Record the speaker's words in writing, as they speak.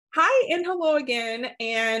Hi and hello again,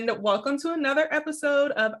 and welcome to another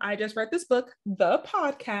episode of I Just Read This Book, the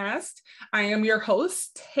podcast. I am your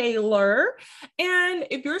host, Taylor, and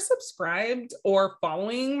if you're subscribed or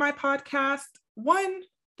following my podcast, one,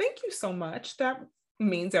 thank you so much. That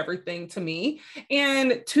means everything to me.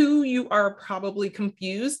 And two, you are probably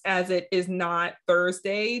confused as it is not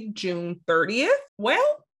Thursday, June 30th.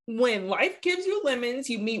 Well, when life gives you lemons,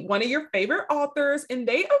 you meet one of your favorite authors and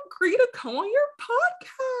they agree to come on your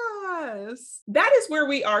podcast. That is where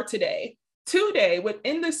we are today. Today,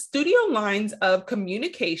 within the studio lines of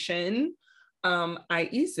communication,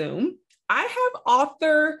 i.e. Zoom, I have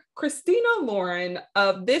author CHRISTINA LAUREN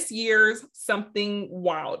of this year's Something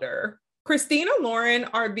Wilder. CHRISTINA LAUREN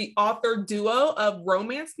are the author duo of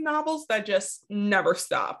romance novels that just never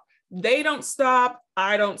stop. They don't stop.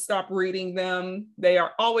 I don't stop reading them. They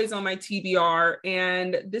are always on my TBR.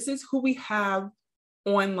 And this is who we have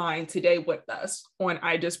online today with us on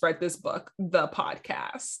I Just Read This Book, the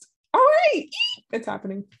podcast. All right. It's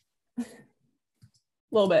happening. A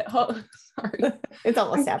little bit. Oh, sorry. It's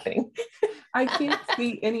almost happening. I can't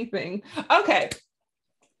see anything. Okay.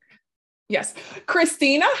 Yes.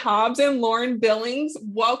 Kristina, Hobbs, and Lauren Billings,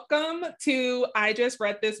 welcome to I Just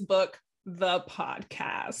Read This Book, the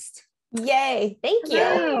podcast. Yay. Thank you.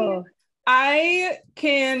 Hello. I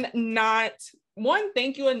cannot,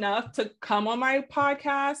 thank you enough to come on my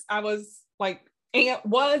podcast. I was like,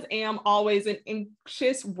 am always an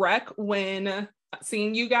anxious wreck when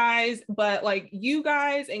seeing you guys, but like you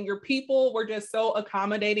guys and your people were just so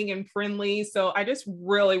accommodating and friendly. So I just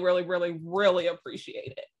really, really, really, really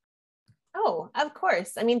appreciate it. Oh, of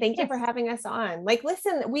course. I mean, thank you for having us on. Like,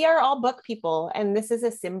 listen, we are all book people and this is a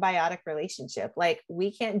symbiotic relationship. Like,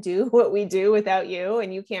 we can't do what we do without you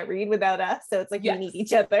and you can't read without us. So it's like we need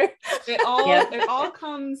each other. It all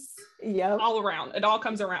comes all around. It all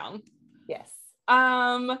comes around. Yes.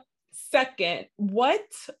 Second, what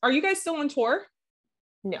are you guys still on tour?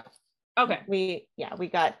 No. Okay. We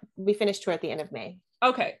finished tour at the end of May.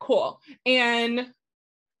 Okay, cool. And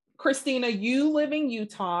CHRISTINA, you live in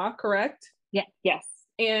Utah, correct? Yeah. Yes.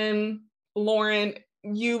 And Lauren,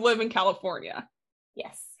 you live in California.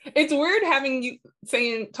 Yes. It's weird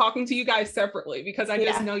talking to you guys separately because I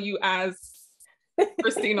just know you as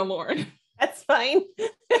CHRISTINA LAUREN. That's fine.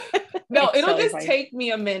 No, it'll just take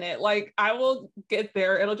me a minute. Like I will get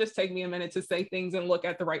there. It'll just take me a minute to say things and look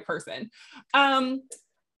at the right person.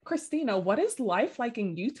 CHRISTINA, what is life like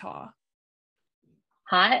in Utah?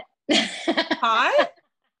 Hot. Hot?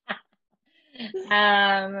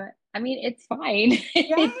 I mean, it's fine.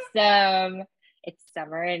 Yeah. It's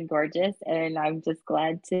summer and gorgeous, and I'm just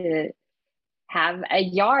glad to have a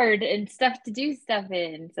yard and stuff to do stuff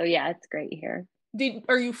in. So yeah, it's great here.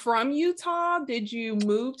 Are you from Utah? Did you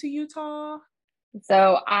move to Utah?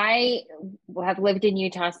 So I have lived in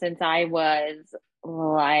Utah since I was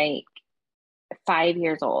like 5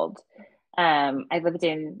 years old. I lived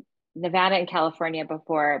in Nevada and California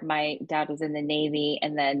before. My dad was in the Navy,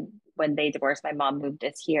 and then when they divorced, my mom moved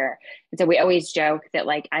us here. And so we always joke that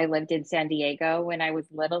like I lived in San Diego when I was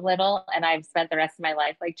little, and I've spent the rest of my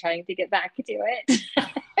life like trying to get back to it.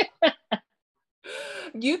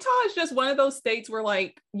 Utah is just one of those states where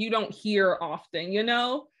like you don't hear often, you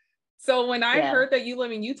know? So when I heard that you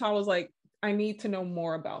live in Utah, I was like, I need to know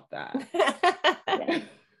more about that.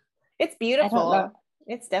 It's beautiful.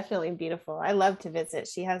 It's definitely beautiful. I love to visit.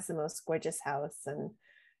 She has the most gorgeous house, and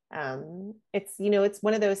it's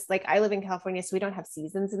one of those, like I live in California, so we don't have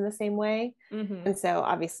seasons in the same way. Mm-hmm. And so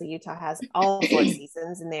obviously Utah has all 4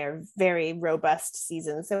 seasons, and they're very robust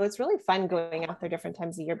seasons. So it's really fun going out there different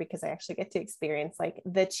times of year because I actually get to experience like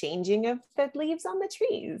the changing of the leaves on the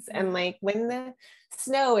trees and like when the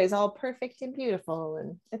snow is all perfect and beautiful,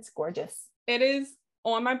 and it's gorgeous. It is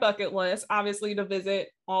on my bucket list, obviously, to visit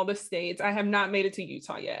all the states. I have not made it to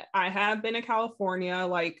Utah yet. I have been to California,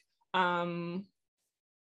 like LA.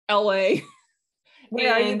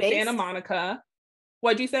 Where are you based? Santa Monica.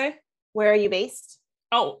 What'd you say? Where are you based?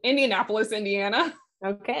 Oh, Indianapolis, Indiana.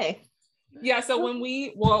 Okay. Yeah. So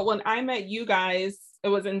when I met you guys, it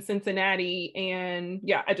was in Cincinnati, and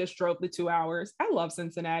I just drove the 2 hours. I love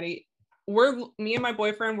Cincinnati. Me and my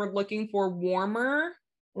boyfriend were looking for warmer.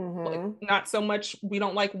 Mm-hmm. Like, not so much, we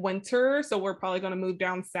don't like winter, so we're probably going to move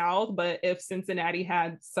down south, but if Cincinnati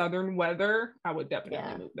had southern weather, I would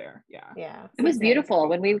definitely move there. Yeah, it was beautiful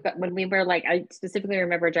when we were like, I specifically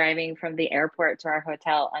remember driving from the airport to our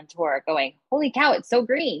hotel on tour going, holy cow, it's so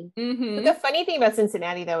green. Mm-hmm. But the funny thing about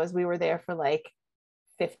Cincinnati though is we were there for like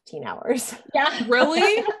 15 hours. Yeah.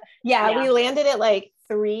 Really? Yeah, we landed at like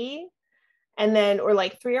 3 and then, or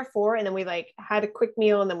like 3 or 4. And then we had a quick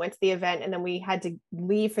meal and then went to the event. And then we had to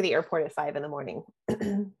leave for the airport at 5 in the morning.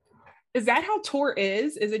 Is that how tour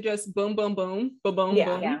is? Is it just boom, boom, boom, boom, boom,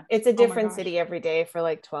 boom? Yeah. It's a different city every day for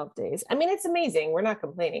like 12 days. I mean, it's amazing. We're not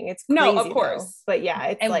complaining. It's crazy, no, of course. Though. But yeah,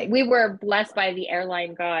 it's and we were blessed by the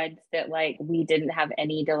airline gods that like we didn't have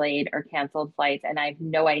any delayed or canceled flights. And I have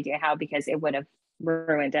no idea how, because it would have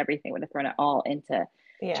ruined everything, would have thrown it all into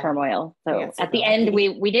turmoil. So at the end,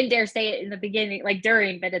 we didn't dare say it in the beginning, like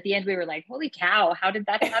during, but at the end we were like, holy cow, how did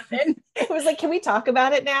that happen? It was like, can we talk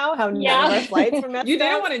about it now? How none of our flights were messed You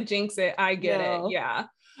didn't up? want to jinx it. I get it. Yeah.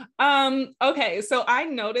 Okay. So I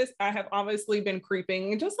noticed I have obviously been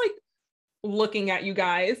creeping, just like looking at you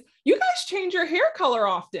guys. You guys change your hair color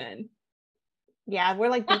often. Yeah, we're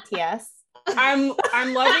like BTS. I'm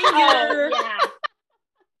loving your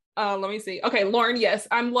let me see. Okay, Lauren, yes,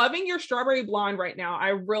 I'm loving your strawberry blonde right now. I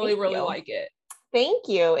really like it. Thank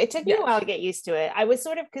you. It took me a while to get used to it. I was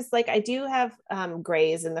sort of, because like I do have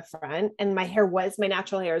grays in the front, and my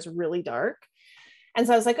natural hair is really dark. And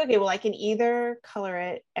so I was like, okay, well, I can either color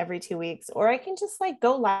it every 2 weeks, or I can just like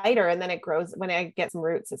go lighter, and then it grows. When I get some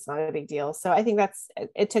roots, it's not a big deal. So I think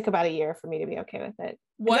it took about a year for me to be okay with it.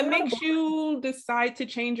 What makes you decide to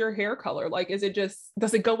change your hair color? Like, does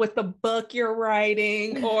it go with the book you're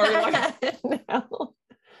writing, or like no?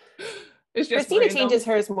 It's just Christina changes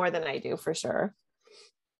hers more than I do, for sure.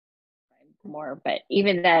 More, but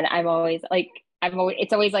even then, it's always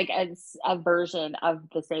like a version of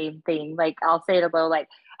the same thing. Like I'll say to Bo, like,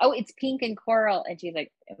 oh, it's pink and coral, and she's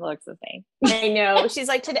like, it looks the same. I know. She's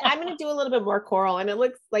like, today I'm going to do a little bit more coral, and it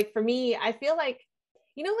looks like, for me, I feel like,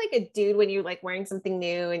 you know, like a dude when you're like wearing something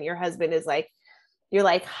new and your husband is like, you're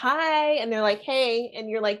like, hi, and they're like, hey, and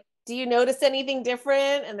you're like, do you notice anything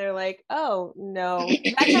different? And they're like, oh no.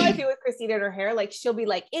 That's how I feel with Christina and her hair. Like she'll be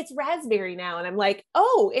like, it's raspberry now, and I'm like,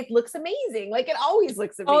 oh, it looks amazing. Like it always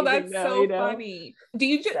looks amazing. Oh, that's so funny. Do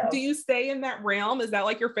you stay in that realm? Is that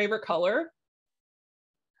like your favorite color?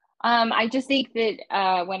 I just think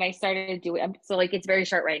that when I started doing, so like it's very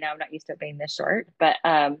short right now. I'm not used to it being this short, but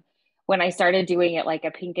when I started doing it like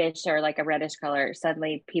a pinkish or like a reddish color,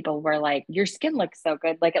 suddenly people were like, your skin looks so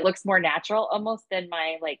good. Like it looks more natural almost than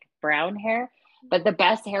my like brown hair. But the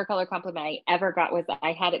best hair color compliment I ever got was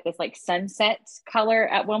I had it this like sunset color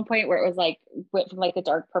at one point, where it was like went from like a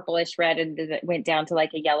dark purplish red and it went down to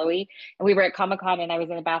like a yellowy. And we were at Comic-Con and I was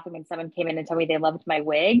in the bathroom and someone came in and told me they loved my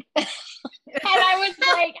wig. And I was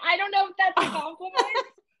like, I don't know if that's a compliment,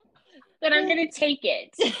 but I'm going to take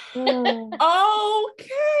it.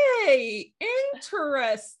 Okay.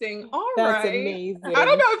 Interesting. All That's right. amazing. I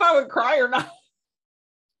don't know if I would cry or not.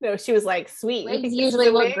 No, she was like, sweet. Wigs usually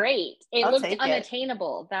look great. It looked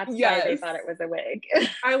unattainable. That's why they thought it was a wig.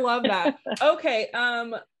 I love that. Okay.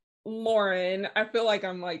 Lauren, I feel like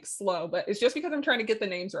I'm like slow, but it's just because I'm trying to get the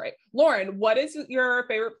names right. Lauren, what is your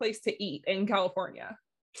favorite place to eat in California?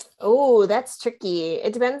 Oh, that's tricky.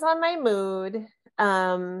 It depends on my mood.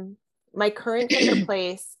 My current favorite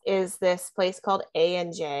place is this place called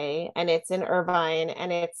A&J, and it's in Irvine,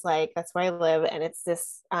 and it's like, that's where I live. And it's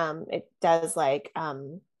this, it does like,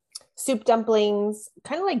 soup dumplings,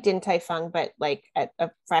 kind of like Din Tai Fung, but like at a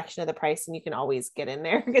fraction of the price, and you can always get in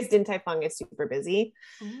there because Din Tai Fung is super busy.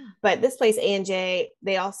 But this place, A&J,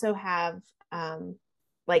 they also have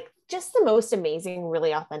like just the most amazing,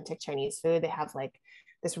 really authentic Chinese food. They have like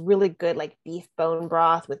this really good like beef bone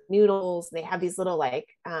broth with noodles. They have these little like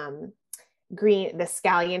the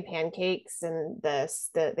scallion pancakes, and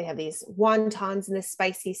they have these wontons in this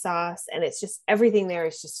spicy sauce, and it's just, everything there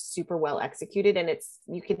is just super well executed, and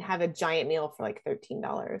you can have a giant meal for like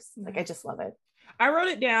 $13. Like I just love it. I wrote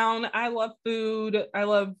it down. I love food. I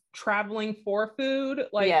love traveling for food.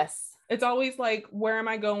 Like, yes, it's always like, where am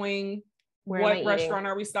I going? What restaurant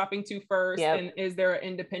are we stopping to first? Yep. And is there an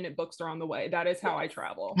independent bookstore on the way? That is how I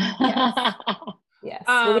travel. Yes. Yes.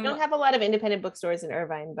 Well, we don't have a lot of independent bookstores in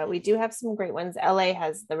Irvine, but we do have some great ones. LA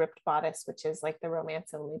has the Ripped Bodice, which is like the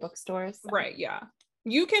romance only bookstores. So. Right. Yeah.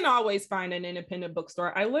 You can always find an independent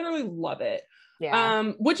bookstore. I literally love it.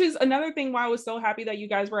 Yeah. Which is another thing why I was so happy that you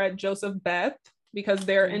guys were at Joseph Beth, because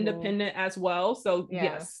they're independent as well. So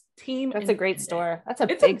yes, that's a great store.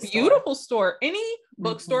 It's a beautiful store. Any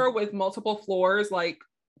bookstore with multiple floors, like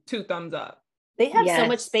 2 thumbs up. They have so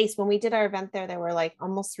much space. When we did our event there were like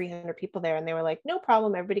almost 300 people there, and they were like, no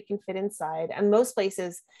problem, everybody can fit inside. And most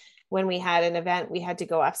places, when we had an event, we had to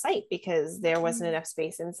go off site because there wasn't enough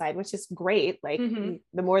space inside, which is great. Like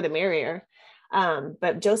the more the merrier.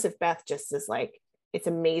 But Joseph Beth just is like, it's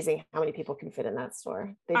amazing how many people can fit in that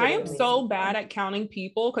store. I am so bad at counting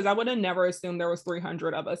people, because I would have never assumed there was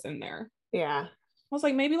 300 of us in there. Yeah. was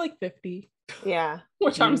like, maybe like 50. Yeah.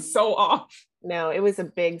 Which I'm so off. No, it was a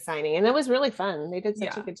big signing and it was really fun. They did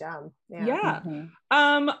such a good job. Yeah.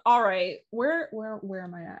 All right. Where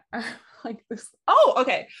am I at? Like this. Oh,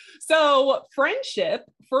 okay. So friendship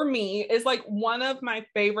for me is like one of my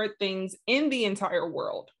favorite things in the entire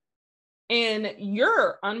world. In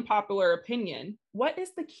your unpopular opinion, what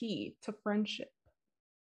is the key to friendship?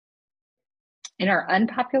 In our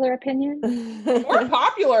unpopular opinion? Or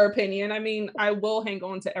popular opinion. I mean, I will hang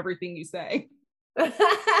on to everything you say.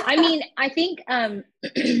 I mean, I think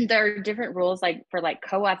there are different rules, like for like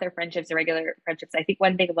co-author friendships or regular friendships. I think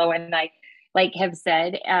one thing Lauren and I like have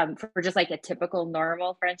said for just like a typical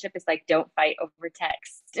normal friendship is like, don't fight over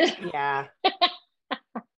text. Yeah.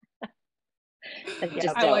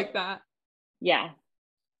 I like that. Yeah.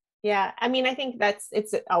 Yeah. I mean, I think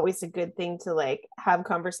it's always a good thing to like have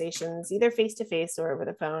conversations either face to face or over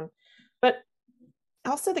the phone. But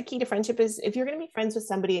also the key to friendship is if you're going to be friends with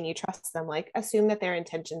somebody and you trust them, like assume that their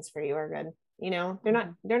intentions for you are good. You know, they're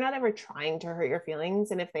not ever trying to hurt your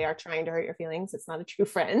feelings. And if they are trying to hurt your feelings, it's not a true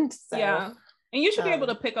friend. So, yeah. And you should be able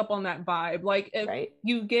to pick up on that vibe. Like if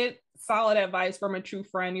you get solid advice from a true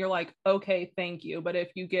friend, you're like, okay, thank you. But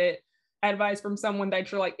if you get advice from someone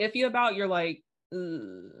that you're like iffy about, you're like,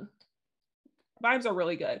 ugh. Vibes are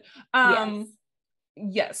really good.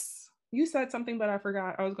 Yes. You said something, but I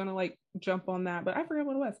forgot. I was gonna like jump on that, but I forgot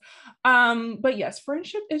what it was. But yes,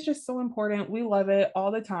 friendship is just so important. We love it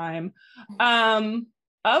all the time. Of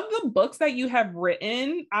the books that you have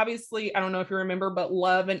written, obviously, I don't know if you remember, but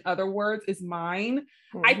Love in Other Words is mine.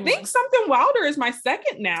 I think Something Wilder is my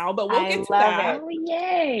second now, but we'll get to that. Oh,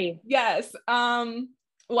 yay. Yes.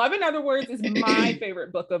 Love in Other Words is my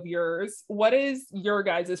favorite book of yours. What is your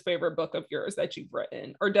guys' favorite book of yours that you've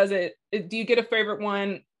written? Or do you get a favorite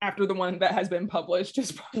one after the one that has been published?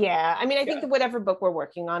 Yeah. I mean, I think whatever book we're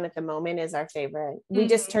working on at the moment is our favorite. We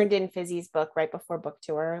just turned in Fizzy's book right before book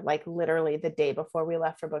tour, like literally the day before we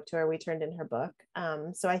left for book tour, we turned in her book.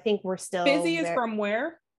 So I think we're still Fizzy is from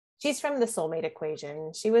where? She's from The Soulmate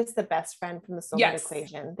Equation. She was the best friend from The Soulmate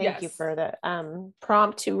Equation. Thank you for the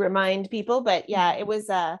prompt to remind people. But yeah, it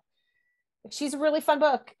was she's a really fun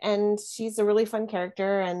book and she's a really fun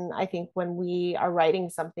character. And I think when we are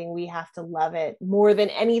writing something, we have to love it more than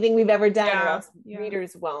anything we've ever done, or else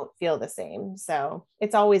readers won't feel the same. So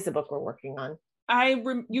it's always the book we're working on.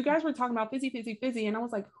 You guys were talking about Fizzy, and I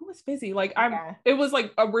was like, who is Fizzy? Like it was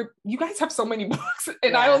like you guys have so many books,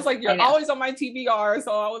 and I was like, you're always on my TBR,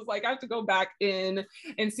 so I was like, I have to go back in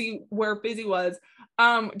and see where Fizzy was.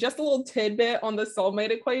 Just a little tidbit on The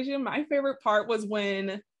Soulmate Equation. My favorite part was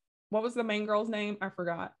what was the main girl's name? I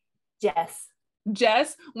forgot.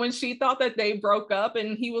 Jess, when she thought that they broke up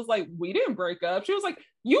and he was like, we didn't break up. She was like,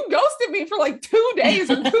 you ghosted me for like 2 days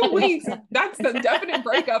or 2 weeks. That's the definite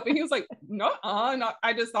breakup. And he was like, no.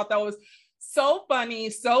 I just thought that was so funny,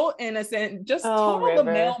 so innocent, just total the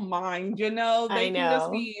male mind, you know? They can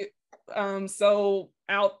just be so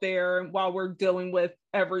out there while we're dealing with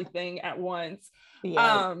everything at once.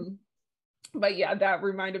 But yeah, that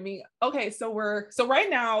reminded me. Okay, so right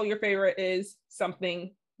now your favorite is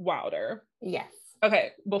Something Wilder. Yes.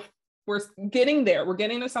 Okay, well, we're getting there. We're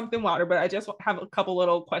getting to Something Wilder, but I just have a couple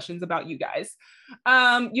little questions about you guys.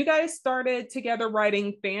 You guys started together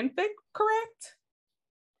writing fanfic, correct?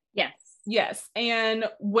 Yes. And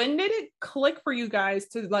when did it click for you guys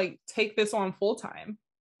to like take this on full time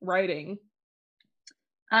writing?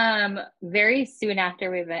 Very soon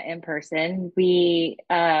after we met in person. We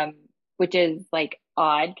which is like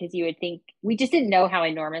odd because you would think we just didn't know how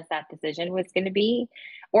enormous that decision was going to be,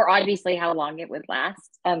 or obviously how long it would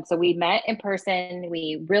last. So we met in person,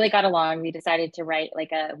 we really got along. We decided to write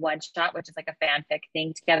like a one shot, which is like a fanfic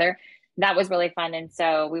thing together. That was really fun. And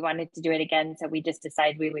so we wanted to do it again. So we just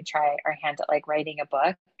decided we would try our hand at like writing a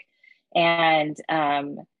book. And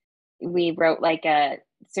we wrote like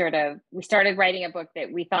we started writing a book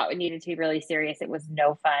that we thought needed to be really serious. It was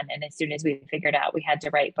no fun. And as soon as we figured out we had to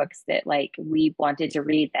write books that like we wanted to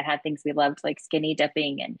read, that had things we loved, like skinny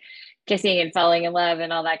dipping and kissing and falling in love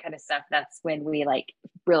and all that kind of stuff, that's when we like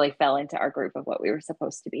really fell into our group of what we were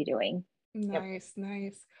supposed to be doing. Nice.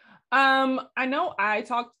 I know I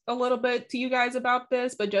talked a little bit to you guys about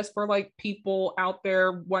this, but just for like people out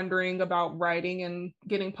there wondering about writing and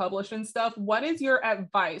getting published and stuff, what is your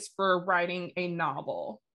advice for writing a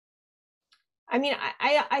novel? I mean,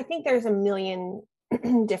 I think there's a million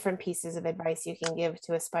different pieces of advice you can give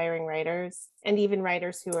to aspiring writers and even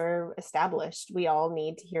writers who are established. We all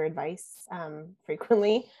need to hear advice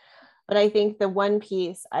frequently. But I think the one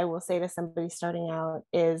piece I will say to somebody starting out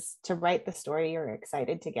is to write the story you're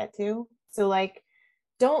excited to get to. So like,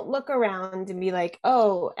 don't look around and be like,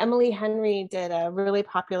 oh, Emily Henry did a really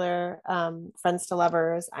popular Friends to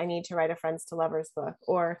Lovers, I need to write a Friends to Lovers book.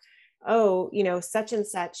 Or, oh, such and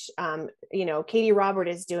such, Katie Robert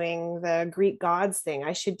is doing the Greek gods thing,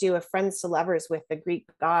 I should do a Friends to Lovers with the Greek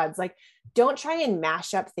gods. Like, don't try and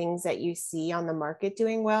mash up things that you see on the market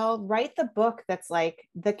doing well. Write the book that's like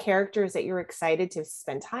the characters that you're excited to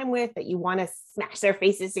spend time with, that you want to smash their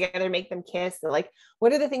faces together, make them kiss. Like,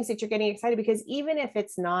 what are the things that you're getting excited? Because even if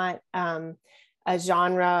it's not a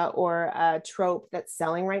genre or a trope that's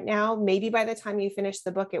selling right now, maybe by the time you finish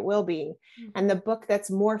the book, it will be. Mm-hmm. And the book that's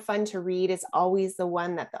more fun to read is always the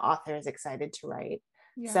one that the author is excited to write.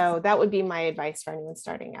 Yes. So that would be my advice for anyone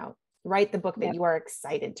starting out. Write the book that you are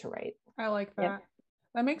excited to write. I like that. Yep.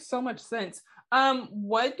 That makes so much sense.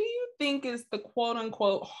 What do you think is the quote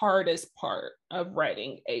unquote hardest part of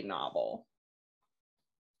writing a novel?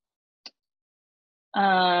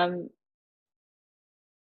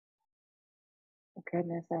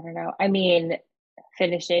 Goodness, I don't know. I mean,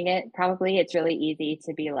 finishing it, probably. It's really easy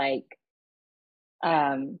to be like,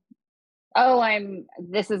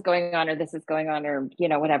 this is going on, or this is going on, or,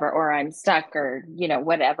 whatever, or I'm stuck, or,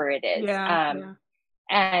 whatever it is.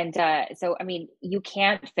 And so, I mean, you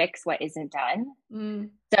can't fix what isn't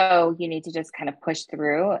done. So you need to just kind of push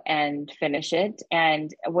through and finish it.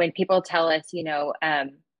 And when people tell us, I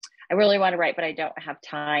really want to write, but I don't have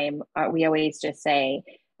time, we always just say,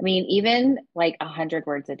 I mean, even like 100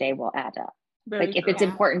 words a day will add up. Very like true. If it's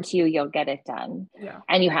important to you, you'll get it done. Yeah.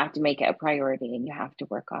 And you have to make it a priority and you have to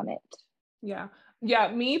work on it. Yeah.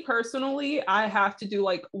 Yeah. Me personally, I have to do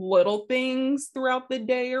like little things throughout the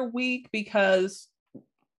day or week because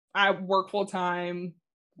I work full time,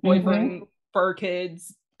 boyfriend, fur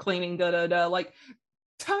kids, cleaning, like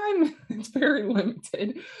time is very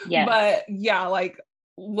limited. Yeah. But yeah, like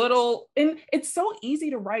little, and it's so easy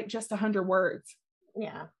to write just 100 words.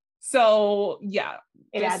 Yeah. So yeah,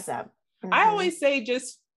 it adds up. I always say,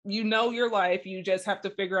 just, your life, you just have to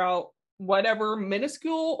figure out whatever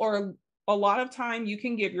minuscule or a lot of time you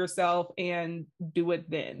can give yourself and do it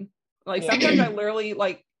then. Like sometimes I literally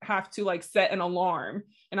like have to like set an alarm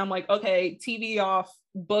and I'm like, okay, TV off,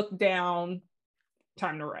 book down,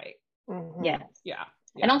 time to write. Yes. Yeah.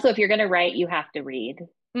 And also if you're going to write, you have to read.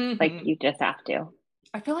 Like you just have to.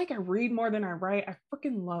 I feel like I read more than I write. I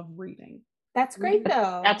freaking love reading. That's great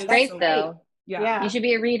though. That's great though. Yeah. You should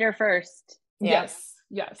be a reader first. Yes.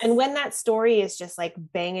 And when that story is just like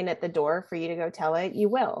banging at the door for you to go tell it, you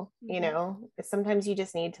will, sometimes you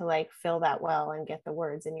just need to like fill that well and get the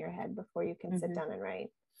words in your head before you can sit down and write.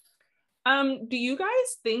 Do you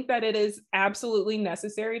guys think that it is absolutely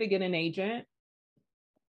necessary to get an agent?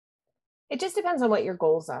 It just depends on what your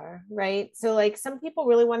goals are, right? So like some people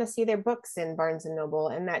really want to see their books in Barnes and Noble,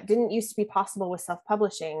 and that didn't used to be possible with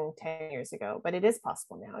self-publishing 10 years ago, but it is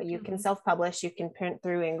possible now. You can self-publish, you can print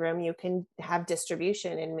through Ingram, you can have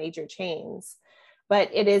distribution in major chains, but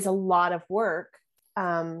it is a lot of work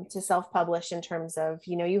to self-publish in terms of,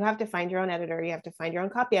 you have to find your own editor, you have to find your own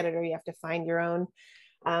copy editor, you have to find your own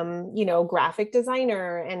graphic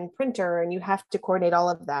designer and printer, and you have to coordinate all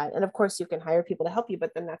of that. And of course you can hire people to help you,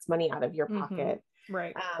 but then that's money out of your pocket.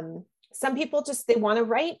 Right. Some people just, they want to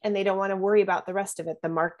write and they don't want to worry about the rest of it, the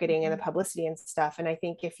marketing and the publicity and stuff. And I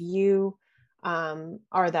think if you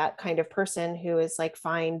are that kind of person who is like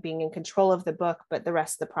fine being in control of the book, but the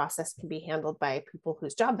rest of the process can be handled by people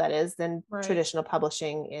whose job that is, then traditional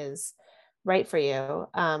publishing is right for you.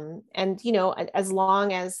 And, as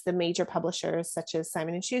long as the major publishers such as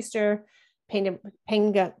Simon & Schuster,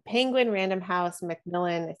 Penguin, Random House,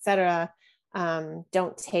 Macmillan, etc.,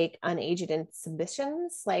 don't take unaged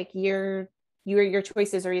submissions, like your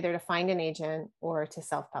choices are either to find an agent or to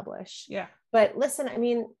self-publish. Yeah. But listen, I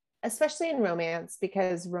mean, especially in romance,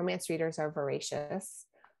 because romance readers are voracious.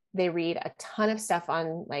 They read a ton of stuff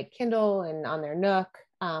on like Kindle and on their Nook,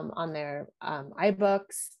 on their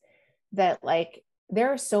iBooks, that like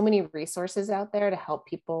there are so many resources out there to help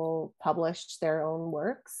people publish their own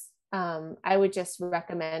works. I would just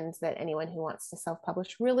recommend that anyone who wants to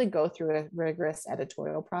self-publish really go through a rigorous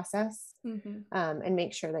editorial process and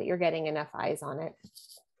make sure that you're getting enough eyes on it.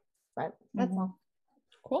 But that's all.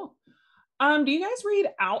 Cool. Do you guys read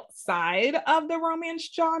outside of the romance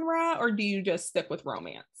genre, or do you just stick with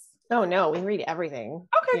romance? Oh no, we read everything.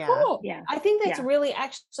 Okay, cool. Yeah. I think that's really,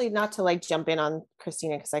 actually, not to like jump in on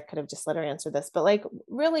Christina, because I could have just let her answer this, but like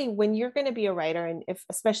really when you're going to be a writer, and if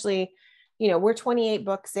especially, we're 28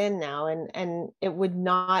 books in now, and it would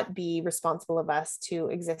not be responsible of us to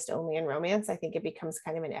exist only in romance. I think it becomes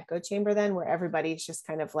kind of an echo chamber then, where everybody's just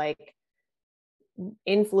kind of like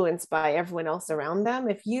influenced by everyone else around them.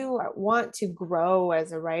 If you want to grow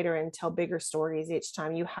as a writer and tell bigger stories each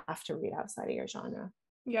time, you have to read outside of your genre.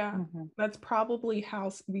 Yeah, that's probably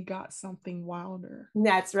how we got Something Wilder.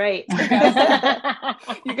 That's right.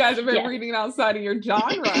 You guys have been reading outside of your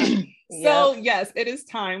genre. So yes, it is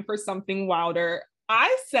time for Something Wilder.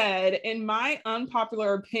 I said, in my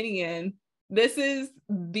unpopular opinion, this is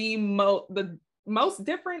the most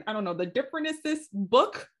different, I don't know, the differentest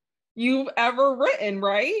book you've ever written,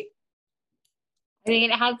 right? I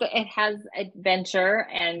mean, it has adventure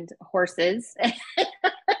and horses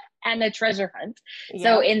and a treasure hunt. Yeah.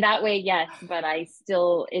 So in that way, yes, but it's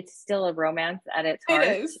still a romance at its heart.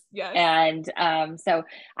 It is, yes. And so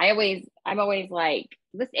I'm always like,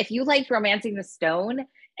 listen, if you liked Romancing the Stone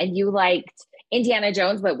and you liked Indiana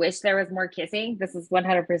Jones but wish there was more kissing, this is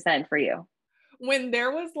 100% for you. When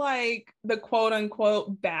there was like the quote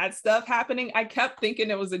unquote bad stuff happening, I kept thinking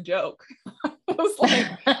it was a joke. I was like,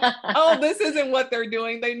 oh, this isn't what they're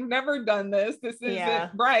doing. They've never done this. This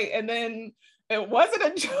isn't right. And then it wasn't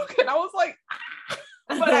a joke. And I was like,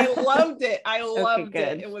 but I loved it. I loved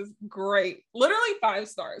it. It was great. Literally 5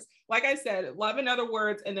 stars. Like I said, love in other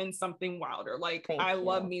words, and then Something Wilder. Like I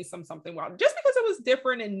love me Something Wilder just because it was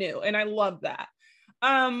different and new. And I love that.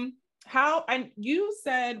 And you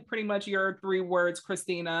said pretty much your 3 words,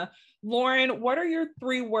 Christina. Lauren, what are your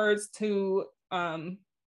 3 words to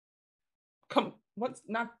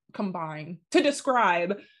to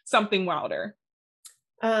describe Something Wilder?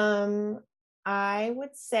 I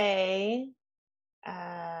would say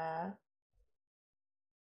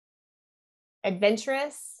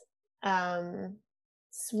adventurous,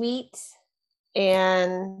 sweet,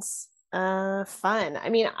 and fun. I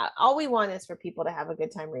mean, all we want is for people to have a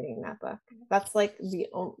good time reading that book. That's like we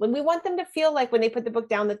want them to feel like when they put the book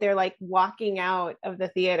down that they're like walking out of the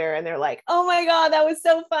theater and they're like, oh my God, that was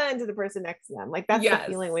so fun, to the person next to them. Like that's the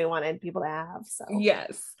feeling we wanted people to have. So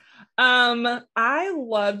yes. I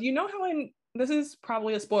loved, you know how this is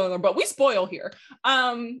probably a spoiler, but we spoil here.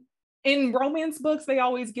 In romance books, they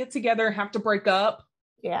always get together and have to break up.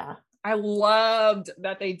 Yeah. I loved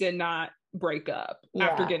that they did not break up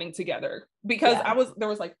after getting together, because there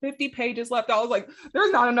was like 50 pages left. I was like,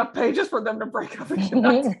 there's not enough pages for them to break up and get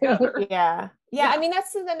back together. Yeah. I mean,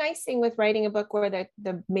 that's the nice thing with writing a book where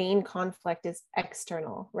the main conflict is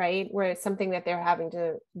external, right? Where it's something that they're having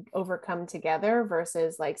to overcome together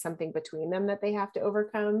versus like something between them that they have to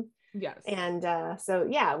overcome. Yes. And so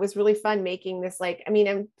it was really fun making this, like, I mean,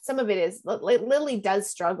 and some of it is Lily does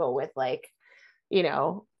struggle with, like, you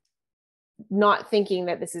know, not thinking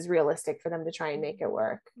that this is realistic for them to try and make it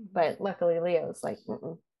work, but luckily Leo's like,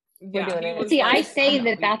 we're doing it. See, I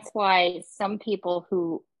say that's why some people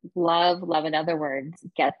who love in other words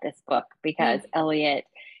get this book, because Elliot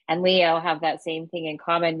and Leo have that same thing in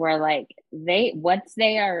common, where like once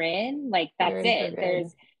they are in, like that's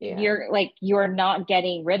it. You're not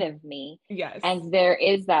getting rid of me. Yes. And there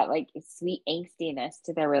is that like sweet angstiness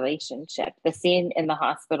to their relationship. The scene in the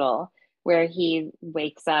hospital where he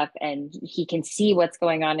wakes up and he can see what's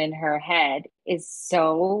going on in her head is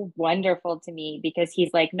so wonderful to me, because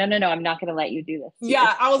he's like, no, I'm not going to let you do this.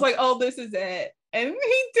 Yeah. I was like, oh, this is it. And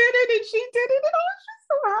he did it and she did it. And I was just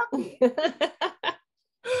so happy.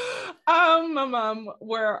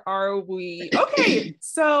 Where are we? Okay.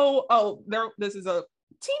 So, this is a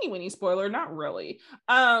teeny weeny spoiler, not really.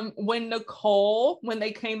 When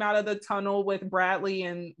they came out of the tunnel with Bradley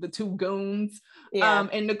and the 2 goons,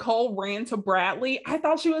 and Nicole ran to Bradley, I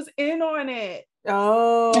thought she was in on it.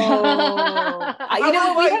 Oh, we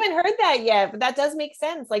haven't heard that yet, but that does make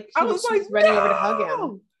sense. Like she was running over to hug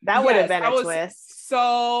him. That would have been a twist.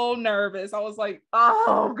 So nervous. I was like,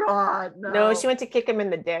 oh God, no. She went to kick him in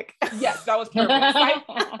the dick. Yes, that was perfect.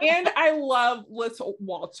 And I love Little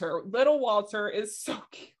Walter. Little Walter is so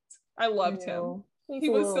cute. I loved him. He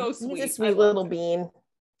was so sweet. He's a sweet little bean.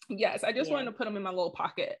 Yes, I just wanted to put him in my little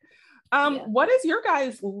pocket. What is your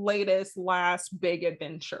guys' last big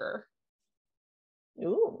adventure?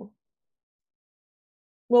 Ooh.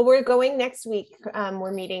 Well, we're going next week.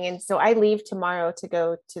 We're meeting, and so I leave tomorrow to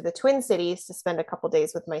go to the Twin Cities to spend a couple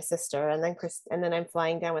days with my sister, and then I'm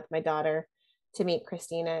flying down with my daughter to meet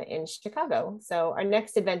Christina in Chicago. So our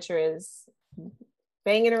next adventure is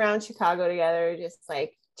banging around Chicago together, just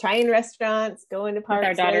like trying restaurants, going to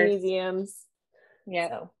parks, and museums. Yeah,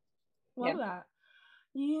 so, love that.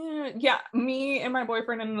 Yeah. Me and my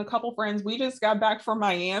boyfriend and a couple friends, we just got back from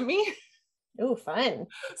Miami. Oh, fun.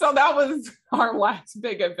 So that was our last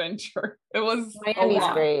big adventure. It was Miami's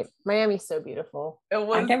great. Miami's so beautiful.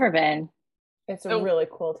 I've never been. It's a really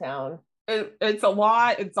cool town. It's a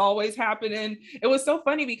lot. It's always happening. It was so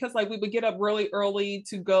funny because like we would get up really early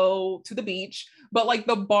to go to the beach, but like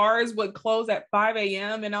the bars would close at 5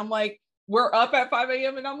 a.m. and I'm like, we're up at 5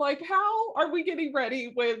 a.m. and I'm like, how are we getting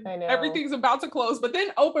ready when everything's about to close, but then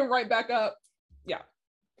open right back up? Yeah.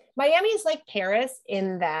 Miami is like Paris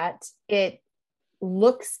in that it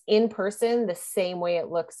looks in person the same way it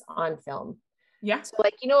looks on film. Yeah. So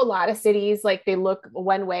like, you know, a lot of cities, like they look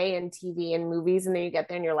one way in TV and movies, and then you get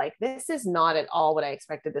there and you're like, this is not at all what I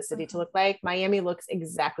expected the city to look like. Miami looks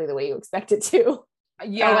exactly the way you expect it to.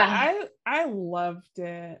 Yeah. Oh, wow. I loved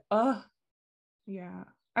it. Yeah.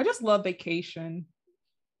 I just love vacation.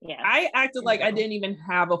 Yeah. I acted like I didn't even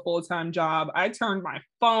have a full-time job. I turned my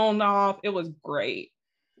phone off. It was great.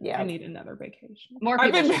 Yeah. I need another vacation.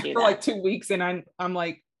 I've been back for like 2 weeks and I'm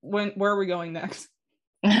like, where are we going next?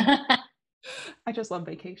 I just love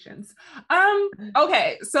vacations.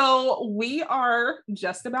 Okay, so we are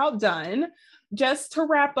just about done. Just to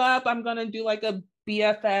wrap up, I'm gonna do like a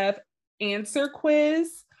BFF answer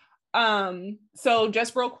quiz. So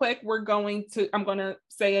just real quick, I'm gonna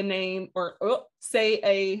say a name or say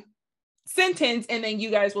a sentence, and then you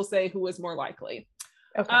guys will say who is more likely.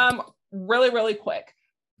 Okay. Really, really quick.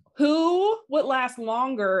 Who would last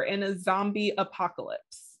longer in a zombie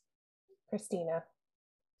apocalypse? Christina.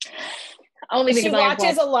 Only because she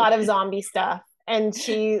watches a lot of zombie stuff and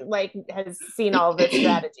she like has seen all of the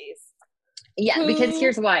strategies. Yeah, because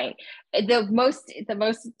here's why. The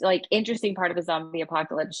most like interesting part of a zombie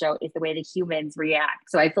apocalypse show is the way the humans react.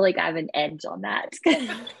 So I feel like I have an edge on that.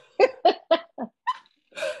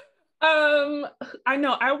 I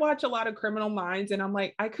know I watch a lot of Criminal Minds and I'm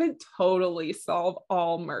like, I could totally solve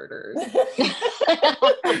all murders.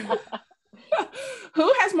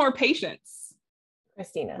 Who has more patience?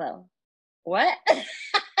 Christina. No. What?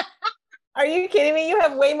 Are you kidding me? You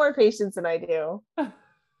have way more patience than I do.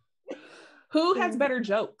 Who has better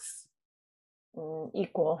jokes?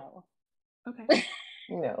 Equal. Okay.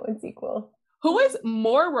 No, it's equal. Who is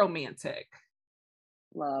more romantic?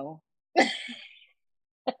 Low.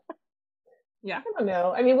 Yeah. I don't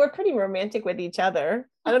know. I mean, we're pretty romantic with each other.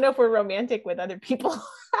 I don't know if we're romantic with other people.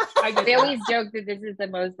 They always joke that this is the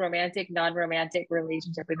most romantic, non-romantic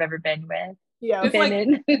relationship we've ever been with. Yeah. It's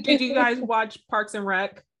like, did you guys watch Parks and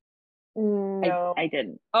Rec? No. I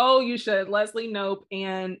didn't. Oh, you should. Leslie Knope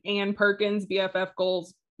and Ann Perkins, BFF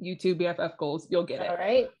goals, YouTube BFF goals. You'll get it. All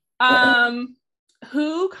right.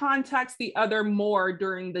 Who contacts the other more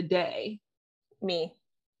during the day? Me.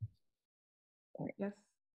 Yes.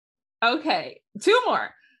 Okay. 2 more.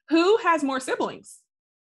 Who has more siblings?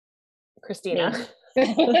 Christina. How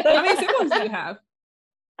many siblings do you have?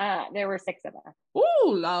 There were 6 of us.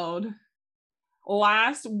 Ooh, loud.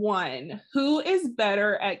 Last one. Who is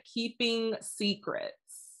better at keeping secrets?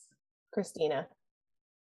 Christina.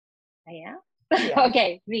 Yeah.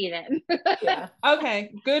 Okay, me then. Yeah.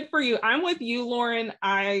 Okay, good for you. I'm with you, Lauren.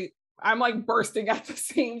 I'm like bursting at the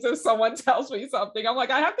seams if someone tells me something. I'm like,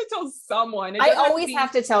 I have to tell someone. I always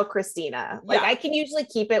have to tell Christina. Like, I can usually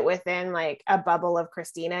keep it within like a bubble of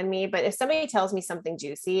Christina and me, but if somebody tells me something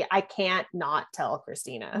juicy, I can't not tell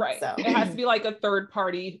Christina. Right. So it has to be like a third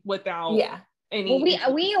party without any.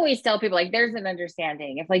 Well, we always tell people like there's an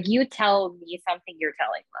understanding. If like you tell me something, you're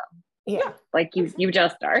telling them. Yeah. Like you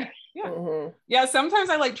just are. Yeah. Mm-hmm. Yeah. Sometimes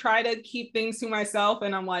I like try to keep things to myself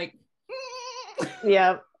and I'm like,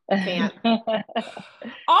 yeah. Can't. All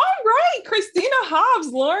right, Kristina Hobbs,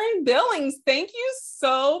 Lauren Billings, thank you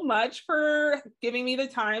so much for giving me the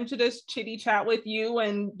time to just chitty chat with you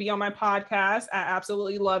and be on my podcast. I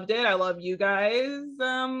absolutely loved it. I love you guys.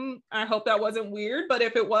 I hope that wasn't weird, but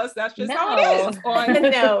if it was, that's just how it is.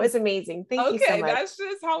 No, it's amazing. Thank you so much. That's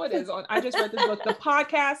just how it is on I Just Read This Book, the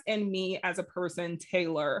podcast, and me as a person,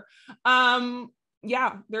 Taylor.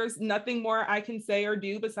 Yeah, there's nothing more I can say or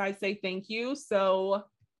do besides say thank you. So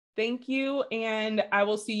thank you, and I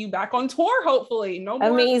will see you back on tour, hopefully. No more.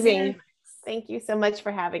 Amazing. Thank you so much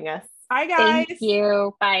for having us. Bye, guys. Thank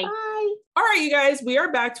you. Bye. Bye. All right, you guys, we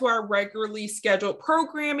are back to our regularly scheduled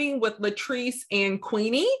programming with Latrice and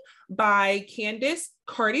Queenie by Candace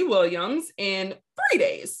Cardi Williams in 3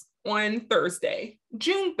 days on Thursday,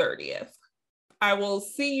 June 30th. I will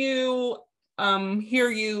see you, hear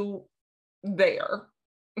you there.